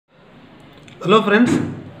Hello friends,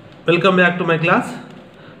 welcome back to my class.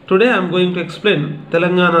 Today I am going to explain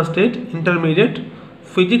Telangana State Intermediate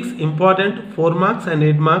Physics important 4 marks and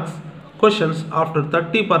 8 marks questions after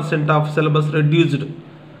 30% of syllabus reduced.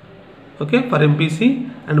 Okay, for MPC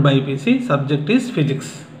and BPC subject is physics.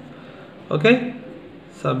 Okay,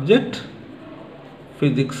 subject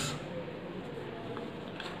physics.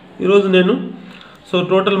 ఈరోజు నేను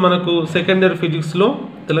total మనకు second year ఫిజిక్స్లో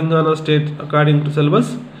Telangana state according to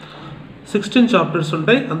syllabus 16 chapters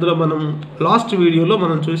ఉంటాయి. అందులో మనం last వీడియోలో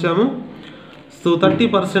మనం చూసాము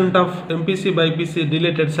 30% of MPC BiPC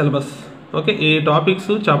dilated syllabus. Okay, A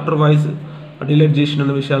topics chapter wise delete చేసిన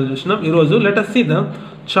విషయాలు చూసినాం. ఈరోజు let us see the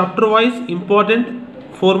chapter wise important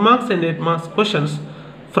 4 marks and 8 marks questions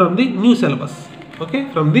from the new syllabus. Okay,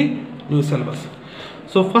 from the new syllabus.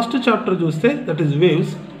 First chapter చూస్తే that is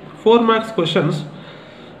waves, 4 marks questions.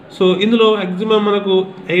 ఇందులో maximum మనకు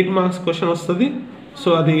 8 marks question వస్తుంది.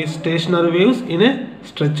 అది stationery waves in a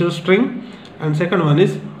stretched string, and second one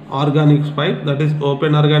is organic pipe, that is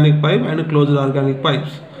open organic pipe and closed organic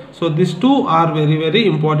pipes. This two are very very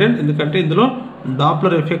important, ఎందుకంటే ఇందులో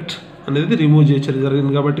Doppler effect అనేది remove చేయడం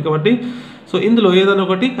జరిగింది కాబట్టి ఇందులో ఏదైనా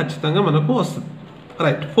ఒకటి ఖచ్చితంగా మనకు వస్తుంది.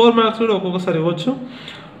 రైట్, 4 మార్క్స్ కూడా ఒక్కొక్కసారి ఇవ్వచ్చు.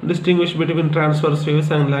 Distinguish between transverse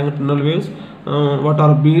waves and longitudinal waves, what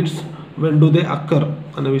are beads, when do they occur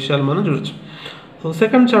అనే విషయాలు మనం చూడొచ్చు.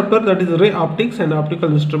 Second chapter that is ray optics and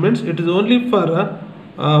optical instruments. It is only for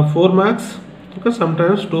 4 marks. okay,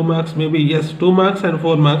 sometimes 2 marks maybe, yes, 2 marks and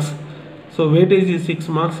 4 marks. Weightage is 6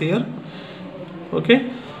 marks here. Okay,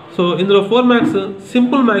 ఇందులో 4 marks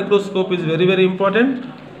simple microscope is very very important.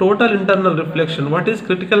 Total internal reflection, what is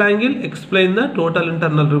critical angle, explain the total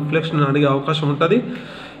internal reflection అని అడిగే అవకాశం ఉంటుంది.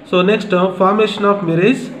 Next formation of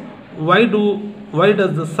mirage, why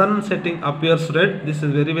does the sun setting appears red, this is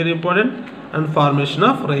very very important, and formation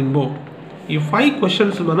of rainbow. ఈ 5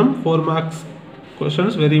 questions మనం 4 marks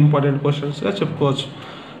questions, very important questions గా చెప్పుకోవచ్చు.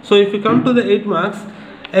 if you come to the 8 marks,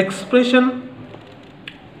 expression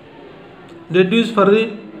deduce for the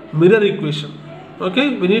mirror equation. Okay,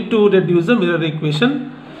 we need to deduce the mirror equation.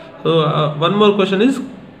 One more question is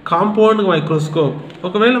compound microscope.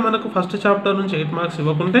 ఒకవేళ మనకు first chapter నుంచి 8 marks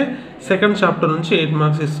ఇవ్వకుంటే second chapter నుంచి 8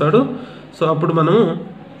 marks ఇస్తాడు. అప్పుడు మనము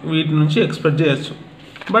వీటి నుంచి ఎక్స్పెక్ట్ చేయొచ్చు.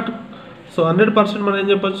 బట్ 100% మనం ఏం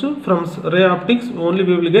చెప్పొచ్చు, from ray optics only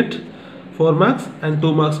we will get 4 marks and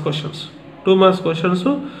 2 marks questions. 2 marks questions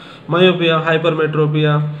myopia,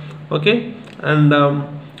 hypermetropia, okay, and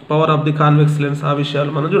power of the convex lens, ఆ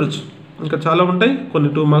విషయాలు మనం చూడొచ్చు. ఇంకా చాలా ఉంటాయి,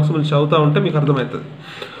 కొన్ని 2 మార్క్స్ మీరు చదువుతూ ఉంటే మీకు అర్థమవుతుంది.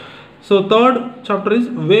 Third chapter is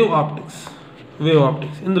wave optics. Wave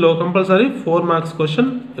optics ఇందులో కంపల్సరీ 4 మార్క్స్ క్వశ్చన్,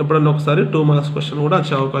 ఎప్పుడన్నా ఒకసారి 2 మార్క్స్ క్వశ్చన్ కూడా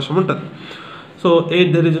వచ్చే అవకాశం ఉంటుంది.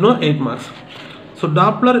 there is no 8 marks.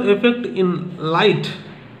 Doppler effect in light,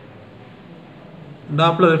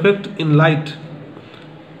 Doppler effect in light,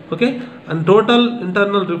 okay, and total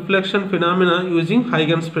internal reflection phenomena using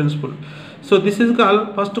Huygens principle. This is called,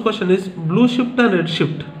 first question is blue shift and red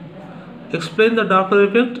shift, explain the Doppler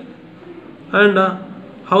effect and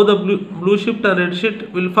how the blue shift and red shift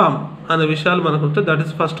will form అనే విషయాలు మనకు ఉంటుంది. That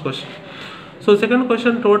is first question. Second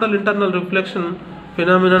question total internal reflection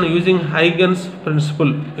phenomenon using Huygens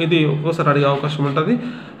principal, ఇది ఒక్కోసారి అడిగే అవకాశం ఉంటుంది.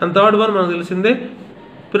 And third one మనకు తెలిసిందే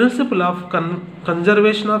principal of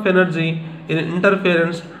conservation of energy in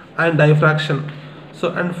interference and diffraction.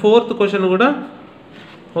 And fourth question కూడా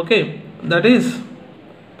okay, that is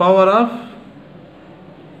power of,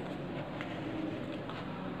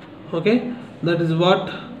 okay, that is what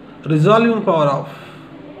resolving power of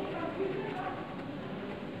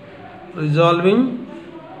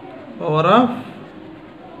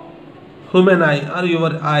human eye or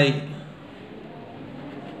your eye.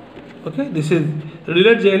 Okay, this is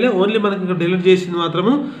delete చేయలే, only మనకి ఇక్కడ delete చేసింది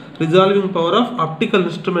మాత్రము resolving power of optical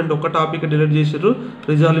instrument, ఒక topic delete చేసారు.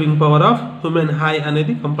 Resolving power of human I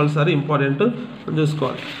అనేది compulsory important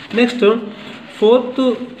చూసుకోవాలి. Next 4th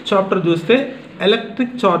chapter చూస్తే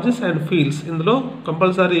ఎలక్ట్రిక్ చార్జెస్ అండ్ ఫీల్డ్స్. ఇందులో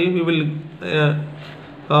కంపల్సరీ వి విల్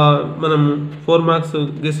మనం 4 మార్క్స్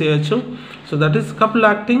గెస్ చేయొచ్చు. That is couple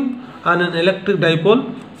acting on an electric dipole.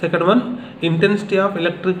 Second one intensity of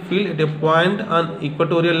electric field at a point on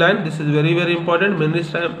equatorial line, this is very very important,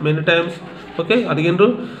 many times okay అడిగినరు.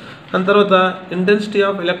 And తర్వాత intensity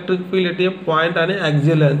of electric field at a point on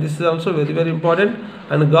axial line, this is also very very important.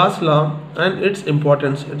 And gas law and its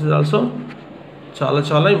importance, it is also చాలా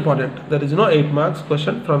చాలా important. There is no 8 marks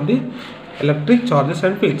question from the electric charges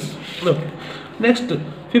and fields. Next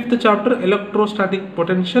 5th chapter electrostatic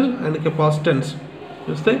potential and capacitance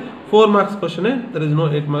చూస్తే 4 marks question, there is no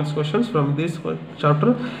 8 marks questions from this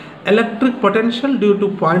chapter. Electric potential due to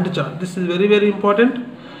point charge, this is very very important.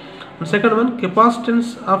 And second one, capacitance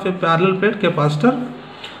of a parallel plate capacitor.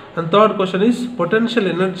 And third question is potential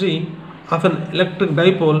energy of an electric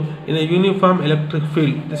dipole in a uniform electric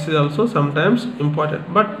field. This is also sometimes important,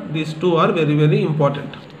 but these two are very, very important.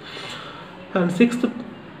 And sixth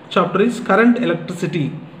chapter is current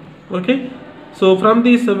electricity. Okay, so from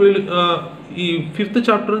this fifth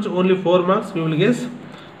chapter nunchi only 4 marks we will guess.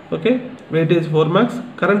 Okay, weightage 4 marks,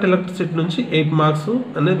 current electricity nunchi 8 marks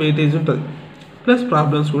ane weightage untadi, plus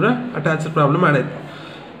problems kuda attached problem add ayyindi.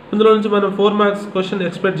 ఇందులో నుంచి మనం 4 marks question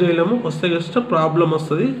expect చేయలేము, వస్తే just problem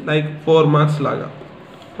వస్తుంది like 4 marks లాగా.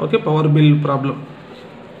 Okay, power bill problem.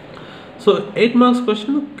 So 8 marks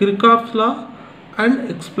question Kirchhoff's law and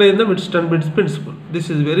explain the విట్స్టన్ bridge principal. This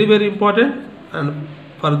is very very important, and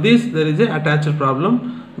for this there is a attached problem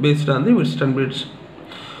based on the విట్స్టన్ bridge.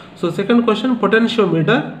 So second question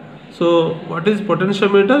potentiometer. So what is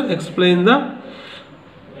potentiometer? Explain the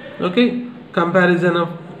comparison of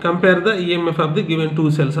compare the EMF of the given two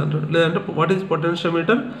cells అంటాడు. లేదంటే what is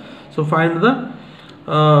potentiometer? So find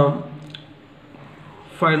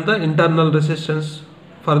the internal resistance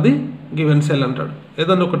for the given cell అంటాడు.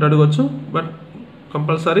 ఏదన్నా ఒకటి అడగొచ్చు, but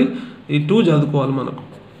compulsory ఈ 2 చదువుకోవాలి మనకు.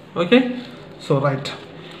 Okay, so right.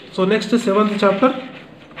 So next 7th chapter.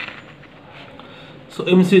 So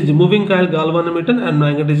MCG, moving coil galvanometer and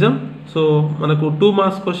magnetism. So మనకు 2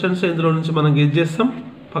 మార్క్స్ క్వశ్చన్స్ ఇందులో నుంచి మనం గెస్ చేస్తాం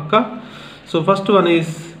పక్కా. So first one is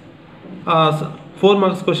 4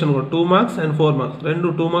 marks question కూడా, 2 మార్క్స్ అండ్ 4 మార్క్స్, రెండు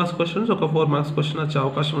 2 మార్క్స్ క్వశ్చన్స్, ఒక 4 మార్క్స్ క్వశ్చన్ వచ్చే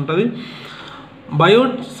అవకాశం ఉంటుంది.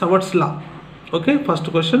 బయోట్ సవర్ట్స్ లా. Okay, first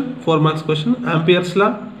question 4 marks question. Amperes law,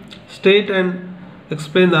 state and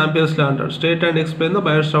explain the amperes లా అంటాడు. స్టేట్ అండ్ ఎక్స్ప్లెయిన్ ద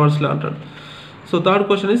బయోట్ సవర్ట్స్ లా అంటాడు. So third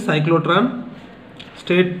question is cyclotron.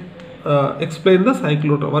 State explain the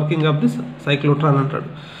cyclotron, working of the cyclotron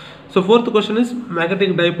అంటాడు. So fourth question is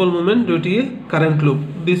magnetic dipole moment due to a current loop.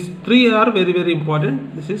 These 3 are very very important.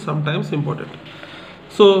 This is sometimes important.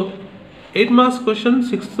 So 8 marks question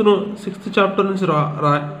 6th chapter నుంచి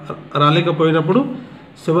రాలేకపోయినప్పుడు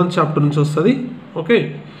 7th chapter నుంచి వస్తుంది. Okay,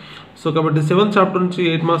 so కాబట్టి 7th chapter నుంచి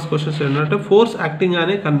 8 marks questions ఏంటంటే force acting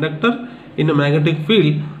అనే conductor in magnetic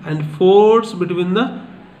field and force between the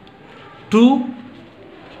 2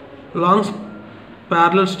 long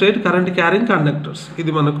parallel state current carrying conductors.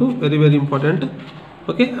 ఇది మనకు very very important.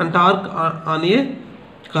 Okay, and torque on a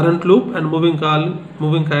current loop and moving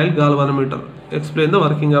coil galvanometer. Explain the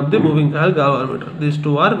working of the moving coil galvanometer. These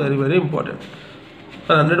 2 are very very important.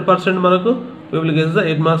 100% మనకు we will guess the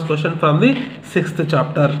 8 marks question from the 6th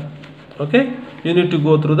chapter. Okay, you need to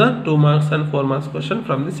go through the 2 marks and 4 marks question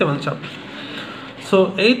from the 7th chapter. So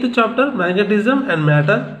 8th chapter, magnetism and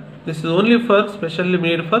matter. This is only for specially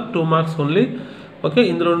made for 2 marks only. Okay,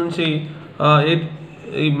 ఇందులో నుంచి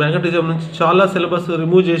ఈ magnetism నుంచి చాలా syllabus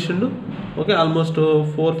remove చేసిండు. Okay, almost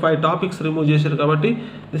 4-5 topics remove చేశారు కాబట్టి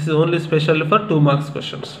this is only special for 2 marks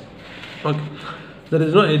questions. Okay, there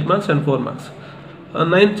is no 8 marks and 4 marks.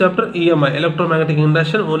 9th chapter EMI, electromagnetic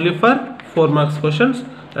induction, only for 4 marks questions.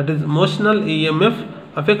 That is మోషనల్ EMF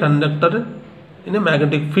of A conductor in a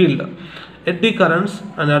magnetic field. Eddy currents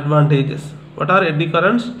and advantages. What are eddy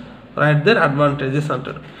currents? Right there advantages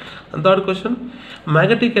అంటాడు. And third question,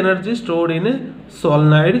 magnetic energy stored in a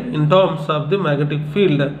solenoid in terms of the magnetic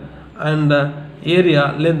field and area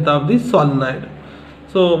length of the solenoid.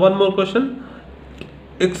 So one more question,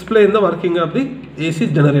 explain the working of the AC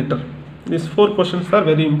generator. These 4 questions are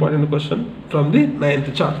very important question from the 9th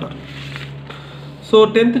chapter. So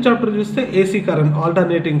 10th chapter చూస్తే AC current,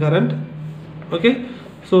 alternating current. Okay,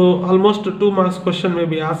 so almost 2 marks question may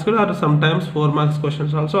be asked or sometimes 4 marks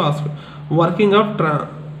questions also asked.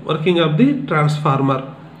 Working of the transformer.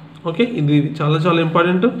 Okay, ఇది చాలా చాలా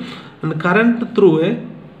important. And current through a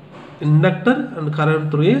inductor and current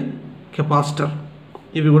through a capacitor,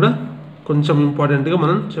 ఇవి కూడా కొంచెం ఇంపార్టెంట్గా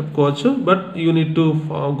మనం చెప్పుకోవచ్చు. But you need to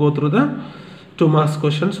go through the 2 marks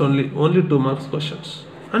questions only 2 marks questions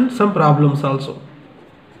and some problems also.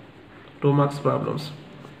 2 marks problems,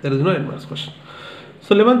 there is no 8 marks question.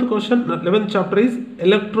 So 11th chapter is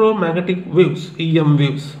electromagnetic waves, EM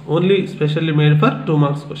waves, only specially made for 2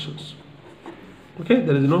 marks questions. Okay,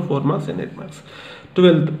 there is no 4 marks and 8 marks.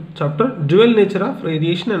 12th chapter, dual nature of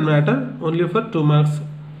radiation and matter, only for 2 marks.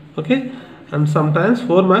 Okay, and sometimes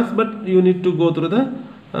 4 marks, but you need to go through the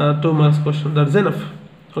 2 marks question. That's enough.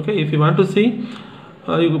 Okay, if you want to see,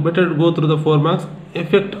 you better go through the 4 marks.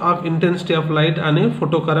 Effect of intensity of light on a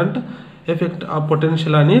photocurrent, effect of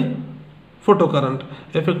potential on a photocurrent,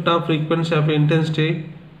 effect of frequency of intensity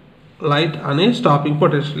light on a stopping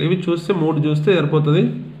potential. ఇవి చూస్తే 3 చూస్తే సరిపోతుంది,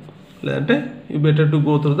 లేదంటే you better to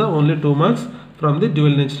go through the only 2 marks from the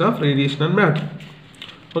dual nature of radiation and matter.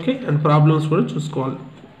 Okay, and problems కూడా చూసుకోవాలి.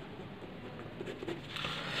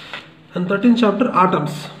 and 13th chapter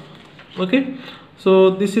atoms. Okay, so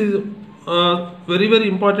this is very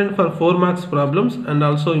important for 4 marks problems and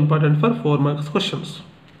also important for 4 marks questions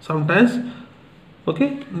sometimes. Okay,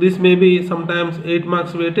 this may be sometimes 8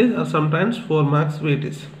 marks weightage or sometimes 4 marks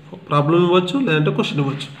weightage. Problem ఇవ్వచ్చు లేదంటే question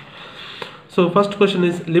ఇవ్వచ్చు. So first question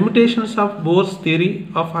is limitations of Bohr's theory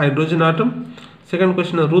of hydrogen atom. Second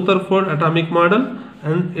question is Rutherford atomic model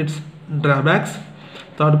and its drawbacks.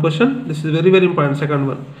 Third question, this is very important, second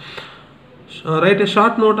one. Write a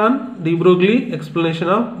short note on de Broglie explanation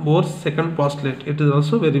of Bohr's second postulate. It is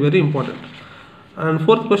also very important. And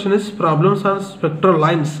fourth question is problems on spectral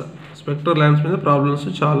lines. Spectral lines means problems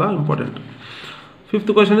chala important.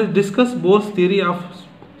 Fifth question is discuss Bohr's theory of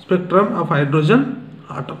spectrum of hydrogen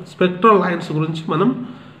atom. Spectral lines గురించి మనం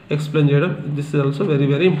explain చేయడం. This is also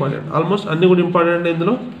very important. Almost అన్ని కూడా important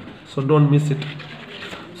ఇందులో, so don't miss it.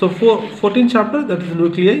 So 14th chapter, that is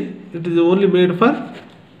nuclei. It is only made for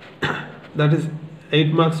that is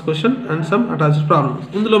 8 marks question and some attached problems.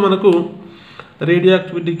 ఇందులో మనకు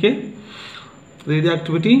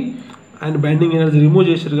రేడియాక్టివిటీ and binding energy remove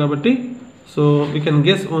చేశారు కాబట్టి so we can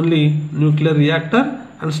guess only nuclear reactor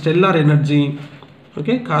and stellar energy.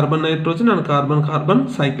 Okay, carbon nitrogen and carbon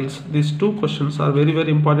cycles. These 2 questions are very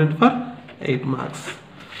important for 8 marks.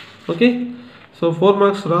 Okay, so 4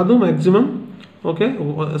 marks రాదు maximum. Okay,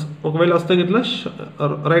 ఒకవేళ వస్తే ఇట్లా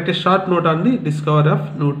right A short note on the discovery of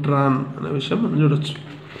neutron అనే విషయం మనం చూడొచ్చు.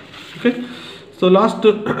 Okay, so last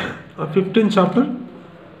 15th chapter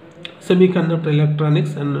semiconductor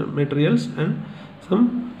electronics and materials and some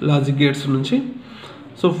logic gates నుంచి.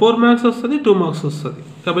 So 4 marks వస్తుంది, 2 marks వస్తుంది.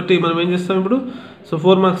 కాబట్టి మనం ఏం చేస్తాం ఇప్పుడు, so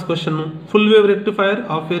 4 marks question full wave rectifier,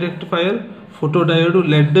 half wave rectifier, photo diode,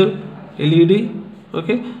 lead, LED.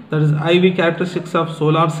 Okay, that is IV characteristics of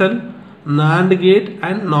solar cell, NAND gate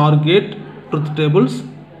and NOR gate truth tables.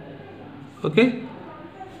 Okay,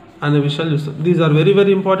 అనే విషయాలు చూస్తాం. These are very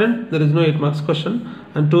important. There is no 8 marks question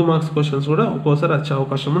and 2 marks questions కూడా ఒక్కోసారి వచ్చే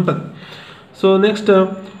అవకాశం ఉంటుంది. So next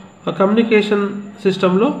communication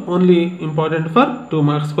సిస్టంలో only important for 2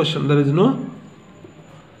 marks question. There is no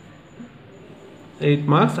 8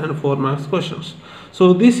 marks and 4 marks questions. So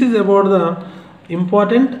this is about the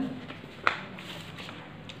important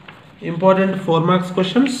 4 marks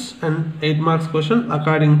questions and 8 marks questions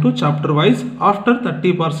according to chapter wise after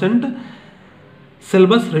 30%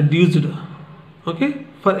 syllabus reduced. Okay,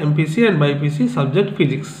 for MPC and BPC subject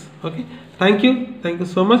physics. Okay, thank you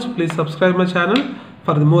so much. Please subscribe my channel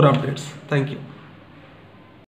for the more updates. Thank you.